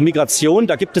angeht und auch Migration,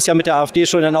 da gibt es ja mit der AfD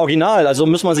schon ein Original. Also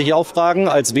muss man sich auch fragen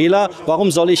als Wähler, warum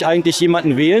soll ich eigentlich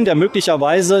jemanden wählen, der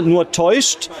möglicherweise nur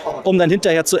täuscht, um dann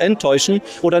hinterher zu enttäuschen,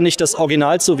 oder nicht das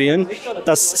Original zu wählen,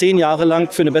 das 10 Jahre lang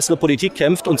für eine bessere Politik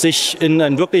kämpft und sich in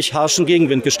einen wirklich harschen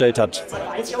Gegenwind gestellt hat.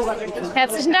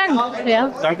 Herzlichen Dank.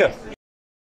 Ja. Danke.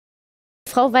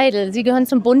 Frau Weidel, Sie gehören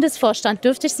zum Bundesvorstand.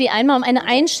 Dürfte ich Sie einmal um eine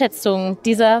Einschätzung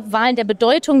dieser Wahlen, der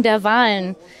Bedeutung der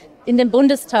Wahlen in den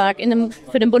Bundestag,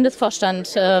 für den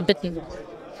Bundesvorstand bitten?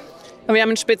 Wir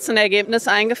haben ein Spitzenergebnis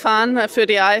eingefahren für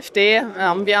die AfD.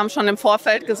 Wir haben schon im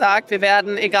Vorfeld gesagt, wir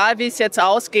werden, egal wie es jetzt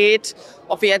ausgeht,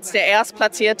 ob wir jetzt der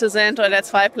Erstplatzierte sind oder der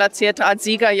Zweitplatzierte, als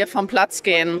Sieger hier vom Platz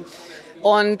gehen.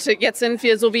 Und jetzt sind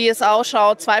wir, so wie es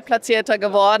ausschaut, Zweitplatzierter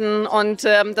geworden. Und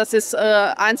das ist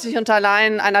einzig und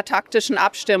allein einer taktischen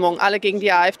Abstimmung, alle gegen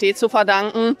die AfD zu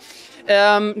verdanken.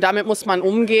 Damit muss man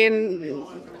umgehen,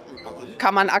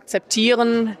 kann man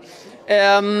akzeptieren.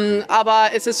 Aber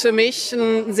es ist für mich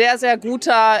ein sehr, sehr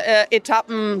guter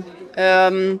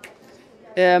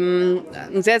ein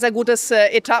sehr, sehr gutes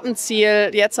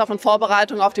Etappenziel jetzt auch in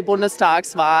Vorbereitung auf die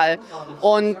Bundestagswahl.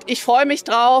 Und ich freue mich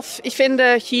drauf. Ich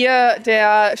finde, hier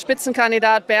der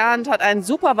Spitzenkandidat Berndt hat einen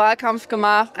super Wahlkampf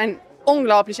gemacht, einen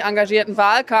unglaublich engagierten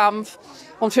Wahlkampf.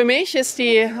 Und für mich ist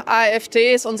die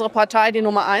AfD, ist unsere Partei, die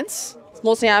Nummer 1. Das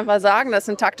muss ich einfach sagen. Das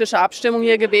sind taktische Abstimmungen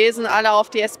hier gewesen, alle auf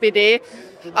die SPD.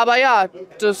 Aber ja,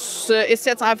 das ist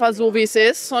jetzt einfach so, wie es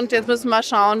ist. Und jetzt müssen wir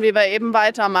schauen, wie wir eben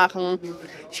weitermachen.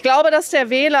 Ich glaube, dass der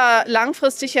Wähler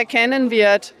langfristig erkennen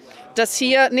wird, dass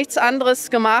hier nichts anderes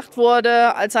gemacht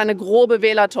wurde als eine grobe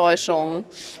Wählertäuschung.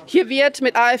 Hier wird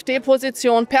mit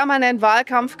AfD-Position permanent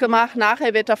Wahlkampf gemacht,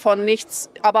 nachher wird davon nichts,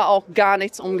 aber auch gar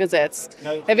nichts umgesetzt.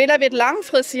 Der Wähler wird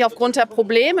langfristig aufgrund der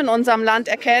Probleme in unserem Land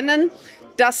erkennen,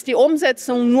 dass die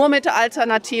Umsetzung nur mit der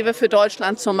Alternative für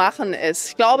Deutschland zu machen ist.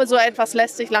 Ich glaube, so etwas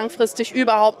lässt sich langfristig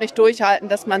überhaupt nicht durchhalten,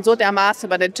 dass man so dermaßen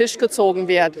über den Tisch gezogen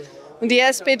wird. Und die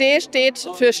SPD steht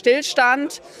für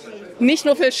Stillstand, nicht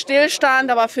nur für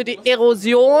Stillstand, aber für die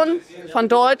Erosion von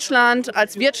Deutschland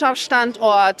als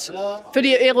Wirtschaftsstandort, für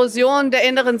die Erosion der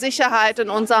inneren Sicherheit in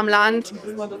unserem Land.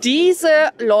 Diese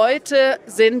Leute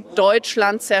sind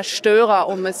Deutschland-Zerstörer,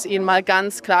 um es Ihnen mal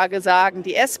ganz klar zu sagen.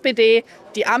 Die SPD,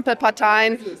 die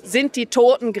Ampelparteien sind die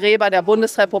Totengräber der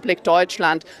Bundesrepublik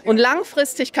Deutschland. Und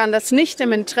langfristig kann das nicht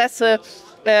im Interesse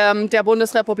der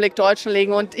Bundesrepublik Deutschland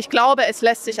liegen. Und ich glaube, es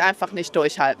lässt sich einfach nicht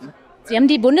durchhalten. Sie haben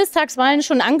die Bundestagswahlen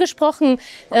schon angesprochen.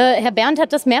 Herr Berndt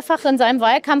hat das mehrfach in seinem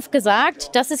Wahlkampf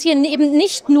gesagt, dass es hier eben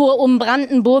nicht nur um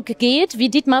Brandenburg geht, wie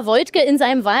Dietmar Woidke in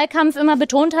seinem Wahlkampf immer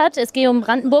betont hat, es gehe um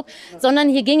Brandenburg, sondern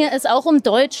hier ginge es auch um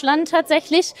Deutschland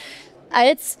tatsächlich.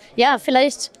 Als, ja,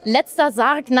 vielleicht letzter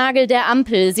Sargnagel der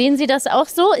Ampel. Sehen Sie das auch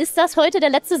so? Ist das heute der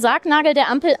letzte Sargnagel der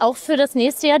Ampel auch für das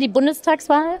nächste Jahr, die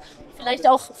Bundestagswahl? Vielleicht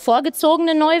auch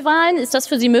vorgezogene Neuwahlen? Ist das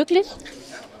für Sie möglich?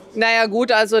 Naja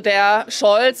gut, also der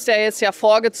Scholz, der jetzt ja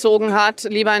vorgezogen hat,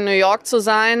 lieber in New York zu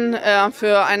sein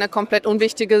für eine komplett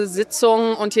unwichtige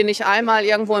Sitzung und hier nicht einmal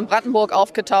irgendwo in Brandenburg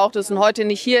aufgetaucht ist und heute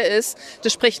nicht hier ist,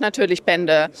 das spricht natürlich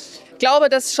Bände. Ich glaube,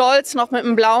 dass Scholz noch mit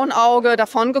einem blauen Auge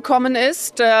davongekommen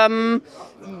ist.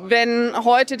 Wenn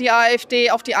heute die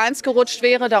AfD auf die 1 gerutscht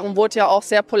wäre, darum wurde ja auch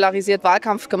sehr polarisiert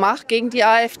Wahlkampf gemacht gegen die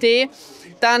AfD,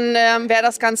 dann wäre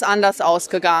das ganz anders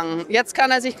ausgegangen. Jetzt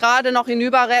kann er sich gerade noch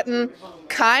hinüber retten.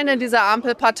 Keine dieser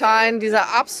Ampelparteien,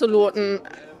 dieser absoluten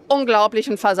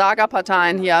unglaublichen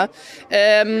Versagerparteien hier,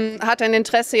 hat ein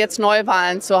Interesse, jetzt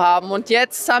Neuwahlen zu haben. Und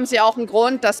jetzt haben sie auch einen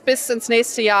Grund, das bis ins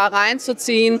nächste Jahr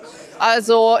reinzuziehen.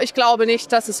 Also ich glaube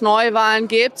nicht, dass es Neuwahlen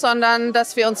gibt, sondern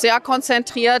dass wir uns sehr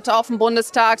konzentriert auf den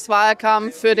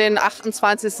Bundestagswahlkampf für den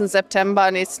 28. September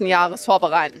nächsten Jahres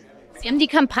vorbereiten. Sie haben die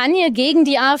Kampagne gegen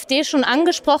die AfD schon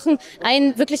angesprochen.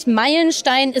 Ein wirklich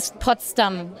Meilenstein ist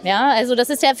Potsdam. Ja, also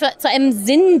das ist ja zu einem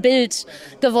Sinnbild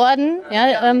geworden.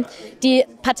 Ja, die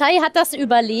Partei hat das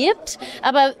überlebt.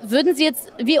 Aber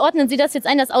wie ordnen Sie das jetzt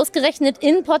ein, dass ausgerechnet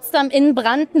in Potsdam, in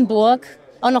Brandenburg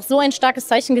auch noch so ein starkes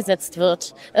Zeichen gesetzt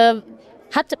wird?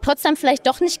 Hat Potsdam vielleicht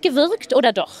doch nicht gewirkt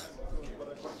oder doch?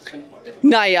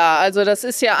 Naja, also das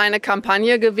ist ja eine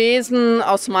Kampagne gewesen,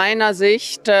 aus meiner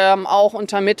Sicht, auch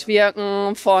unter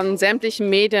Mitwirken von sämtlichen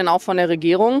Medien, auch von der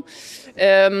Regierung.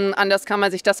 Anders kann man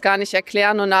sich das gar nicht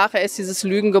erklären und nachher ist dieses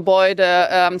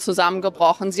Lügengebäude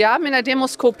zusammengebrochen. Sie haben in der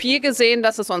Demoskopie gesehen,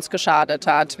 dass es uns geschadet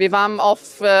hat. Wir waren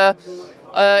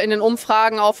in den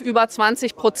Umfragen auf über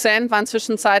 20%, waren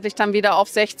zwischenzeitlich dann wieder auf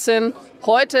 16%.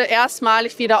 Heute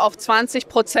erstmalig wieder auf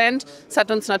 20%. Das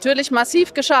hat uns natürlich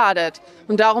massiv geschadet.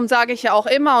 Und darum sage ich ja auch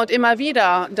immer und immer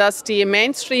wieder, dass die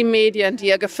Mainstream-Medien, die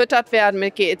ja gefüttert werden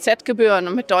mit GEZ-Gebühren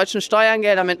und mit deutschen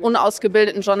Steuergeldern, mit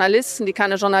unausgebildeten Journalisten, die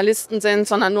keine Journalisten sind,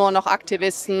 sondern nur noch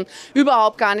Aktivisten,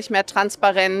 überhaupt gar nicht mehr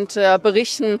transparent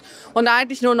berichten und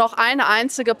eigentlich nur noch eine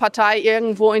einzige Partei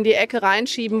irgendwo in die Ecke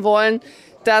reinschieben wollen,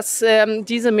 dass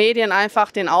diese Medien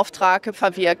einfach den Auftrag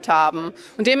verwirkt haben.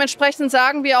 Und dementsprechend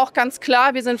sagen wir auch ganz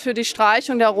klar, wir sind für die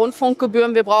Streichung der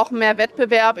Rundfunkgebühren. Wir brauchen mehr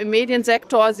Wettbewerb im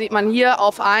Mediensektor, sieht man hier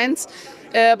auf 1.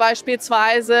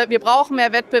 beispielsweise. Wir brauchen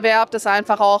mehr Wettbewerb, dass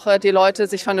einfach auch die Leute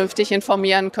sich vernünftig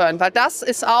informieren können. Weil das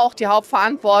ist auch die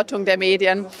Hauptverantwortung der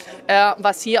Medien,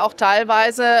 was hier auch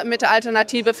teilweise mit der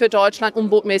Alternative für Deutschland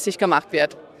unbotmäßig gemacht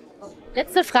wird.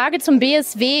 Letzte Frage zum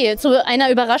BSW, zu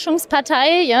einer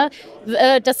Überraschungspartei, ja,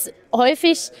 das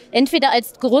häufig entweder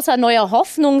als großer neuer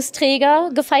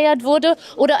Hoffnungsträger gefeiert wurde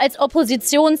oder als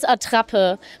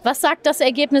Oppositionsattrappe. Was sagt das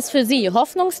Ergebnis für Sie?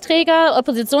 Hoffnungsträger,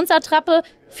 Oppositionsattrappe,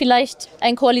 vielleicht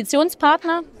ein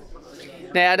Koalitionspartner?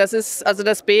 Naja,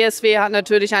 das BSW hat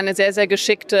natürlich eine sehr, sehr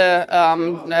geschickte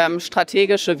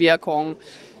strategische Wirkung.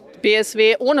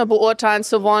 BSW, ohne beurteilen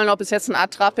zu wollen, ob es jetzt eine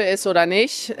Attrappe ist oder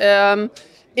nicht,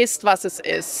 ist, was es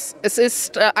ist. Es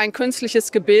ist ein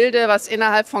künstliches Gebilde, was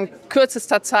innerhalb von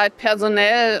kürzester Zeit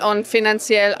personell und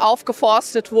finanziell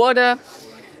aufgeforstet wurde.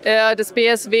 Das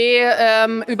BSW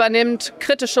übernimmt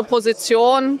kritische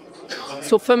Positionen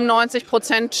zu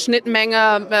 95%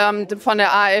 Schnittmenge von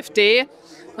der AfD.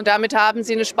 Und damit haben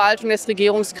sie eine Spaltung des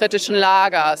regierungskritischen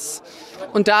Lagers.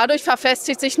 Und dadurch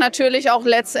verfestigt sich natürlich auch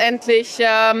letztendlich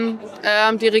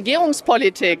die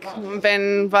Regierungspolitik,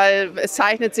 weil es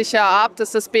zeichnet sich ja ab,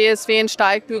 dass das BSW ein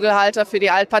Steigbügelhalter für die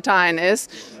Altparteien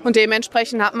ist. Und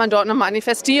dementsprechend hat man dort eine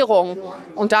Manifestierung.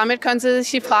 Und damit können Sie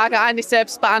sich die Frage eigentlich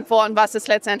selbst beantworten, was es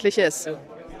letztendlich ist.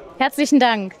 Herzlichen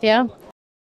Dank. Ja.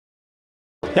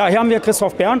 Ja, hier haben wir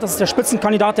Christoph Berndt, das ist der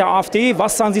Spitzenkandidat der AfD.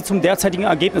 Was sagen Sie zum derzeitigen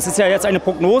Ergebnis? Es ist ja jetzt eine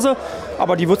Prognose,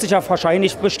 aber die wird sich ja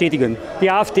wahrscheinlich bestätigen.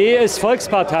 Die AfD ist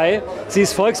Volkspartei. Sie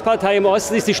ist Volkspartei im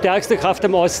Osten, ist die stärkste Kraft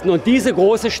im Osten. Und diese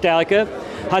große Stärke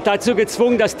hat dazu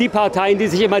gezwungen, dass die Parteien, die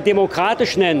sich immer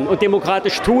demokratisch nennen und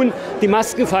demokratisch tun, die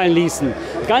Masken fallen ließen.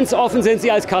 Ganz offen sind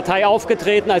sie als Kartei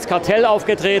aufgetreten, als Kartell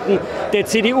aufgetreten. Der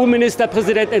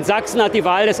CDU-Ministerpräsident in Sachsen hat die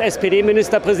Wahl des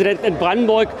SPD-Ministerpräsidenten in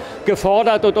Brandenburg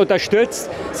gefordert und unterstützt.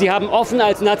 Sie haben offen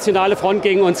als nationale Front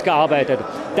gegen uns gearbeitet.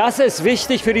 Das ist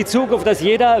wichtig für die Zukunft, dass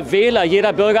jeder Wähler,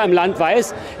 jeder Bürger im Land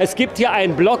weiß, es gibt hier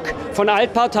einen Block von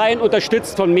Altparteien,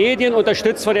 unterstützt von Medien,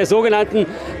 unterstützt von der sogenannten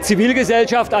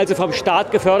Zivilgesellschaft, also vom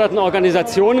Staat geförderten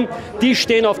Organisationen. Die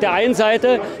stehen auf der einen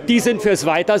Seite, die sind fürs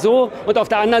Weiter so, und auf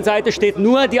der anderen Seite steht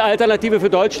nur die Alternative für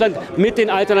Deutschland mit den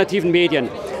alternativen Medien.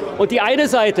 Und die eine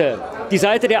Seite, die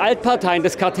Seite der Altparteien,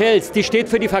 des Kartells, die steht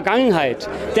für die Vergangenheit.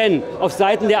 Denn auf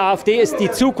Seiten der AfD ist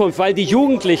die Zukunft, weil die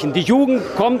Jugendlichen, die Jugend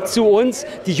kommt zu uns,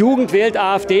 die Jugend wählt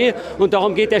AfD und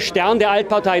darum geht der Stern der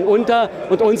Altparteien unter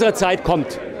und unsere Zeit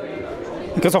kommt.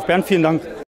 Christoph Berndt, vielen Dank.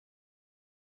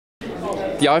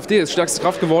 Die AfD ist stärkste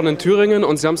Kraft geworden in Thüringen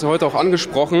und Sie haben es ja heute auch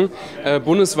angesprochen.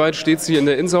 Bundesweit steht sie in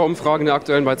der INSA-Umfrage, in der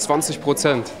aktuellen, bei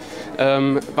 20%.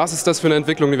 Was ist das für eine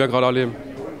Entwicklung, die wir gerade erleben?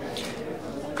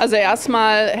 Also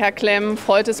erstmal, Herr Klemm,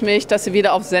 freut es mich, dass Sie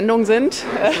wieder auf Sendung sind.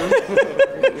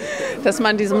 Dass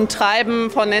man diesem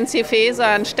Treiben von Nancy Faeser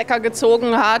einen Stecker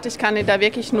gezogen hat. Ich kann Ihnen da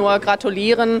wirklich nur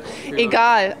gratulieren.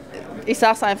 Egal, ich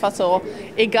sage es einfach so,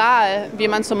 egal wie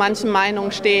man zu manchen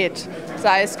Meinungen steht,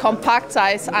 sei es kompakt,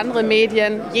 sei es andere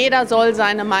Medien, jeder soll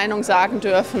seine Meinung sagen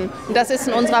dürfen. Und das ist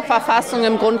in unserer Verfassung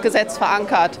im Grundgesetz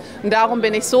verankert. Und darum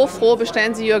bin ich so froh,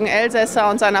 bestellen Sie Jürgen Elsässer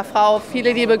und seiner Frau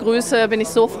viele liebe Grüße, bin ich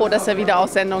so froh, dass wir wieder auf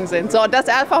Sendung sind. So, das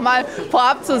einfach mal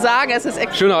vorab zu sagen, es ist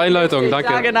schöne Einleitung,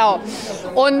 danke. Ja, genau.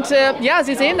 Und ja,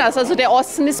 Sie sehen das, also der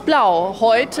Osten ist blau.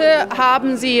 Heute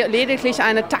haben Sie lediglich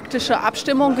eine taktische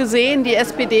Abstimmung gesehen. Die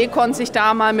SPD konnte sich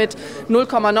da mal mit 0,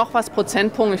 noch was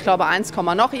Prozentpunkt, ich glaube 1,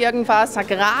 noch irgendwas, da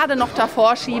gerade noch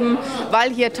davor schieben,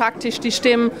 weil hier taktisch die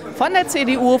Stimmen von der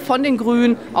CDU, von den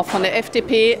Grünen, auch von der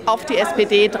FDP auf die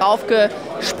SPD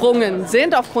draufgesprungen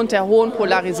sind, aufgrund der hohen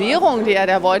Polarisierung, die ja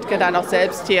der Woidke dann auch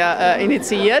selbst hier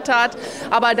initiiert hat.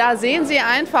 Aber da sehen Sie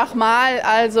einfach mal,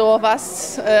 also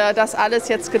was das alles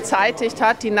jetzt gezeitigt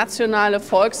hat. Die nationale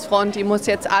Volksfront, die muss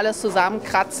jetzt alles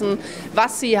zusammenkratzen,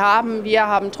 was sie haben. Wir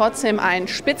haben trotzdem ein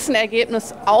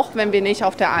Spitzenergebnis, auch wenn wir nicht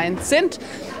auf der 1 sind.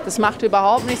 Das macht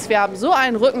überhaupt nichts. Wir haben so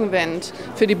einen Rückenwind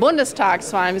für die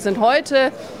Bundestagswahlen. Wir sind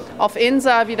heute auf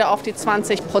INSA wieder auf die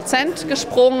 20%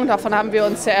 gesprungen. Davon haben wir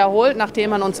uns sehr erholt, nachdem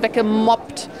man uns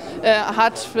weggemobbt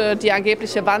hat für die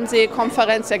angebliche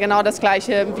Wannsee-Konferenz. Ja, genau das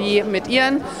Gleiche wie mit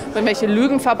Ihren. Wenn welche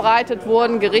Lügen verbreitet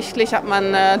wurden, gerichtlich hat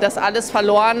man das alles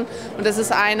verloren. Und es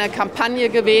ist eine Kampagne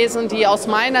gewesen, die aus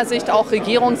meiner Sicht auch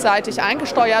regierungsseitig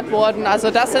eingesteuert wurde. Also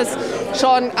das ist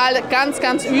schon ganz,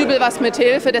 ganz übel, was mit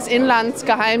Hilfe des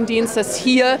Inlandsgeheimdienstes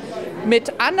hier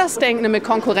mit Andersdenkenden, mit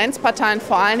Konkurrenzparteien,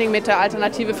 vor allen Dingen mit der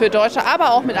Alternative für Deutschland,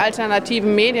 aber auch mit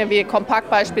alternativen Medien wie Kompakt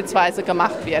beispielsweise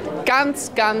gemacht wird.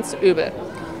 Ganz, ganz übel.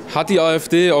 Hat die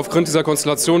AfD aufgrund dieser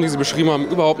Konstellation, die Sie beschrieben haben,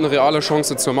 überhaupt eine reale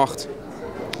Chance zur Macht?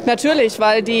 Natürlich,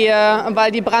 weil die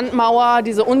Brandmauer,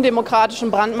 diese undemokratischen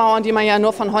Brandmauern, die man ja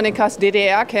nur von Honeckers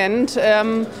DDR kennt,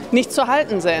 nicht zu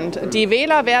halten sind. Die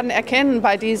Wähler werden erkennen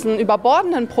bei diesen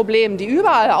überbordenden Problemen, die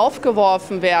überall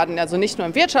aufgeworfen werden, also nicht nur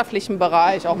im wirtschaftlichen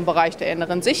Bereich, auch im Bereich der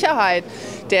inneren Sicherheit,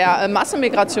 der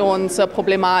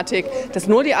Massenmigrationsproblematik, dass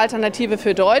nur die Alternative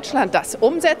für Deutschland das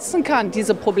umsetzen kann,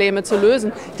 diese Probleme zu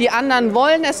lösen. Die anderen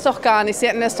wollen es doch gar nicht. Sie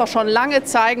hätten es doch schon lange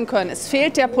zeigen können. Es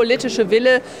fehlt der politische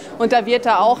Wille und da wird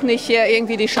da auch nicht hier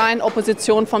irgendwie die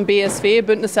Scheinopposition vom BSW,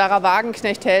 Bündnis Sarah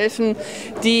Wagenknecht, helfen,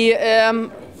 die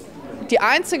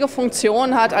einzige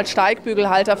Funktion hat als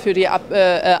Steigbügelhalter für die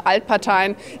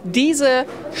Altparteien, diese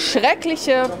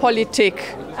schreckliche Politik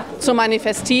zu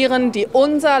manifestieren, die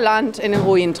unser Land in den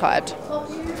Ruin treibt.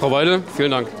 Frau Weidel,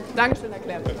 vielen Dank. Dankeschön, Herr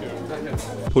Klemmt.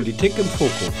 Politik im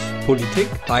Fokus. Politik,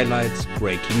 Highlights,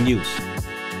 Breaking News.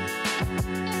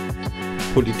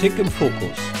 Politik im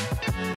Fokus.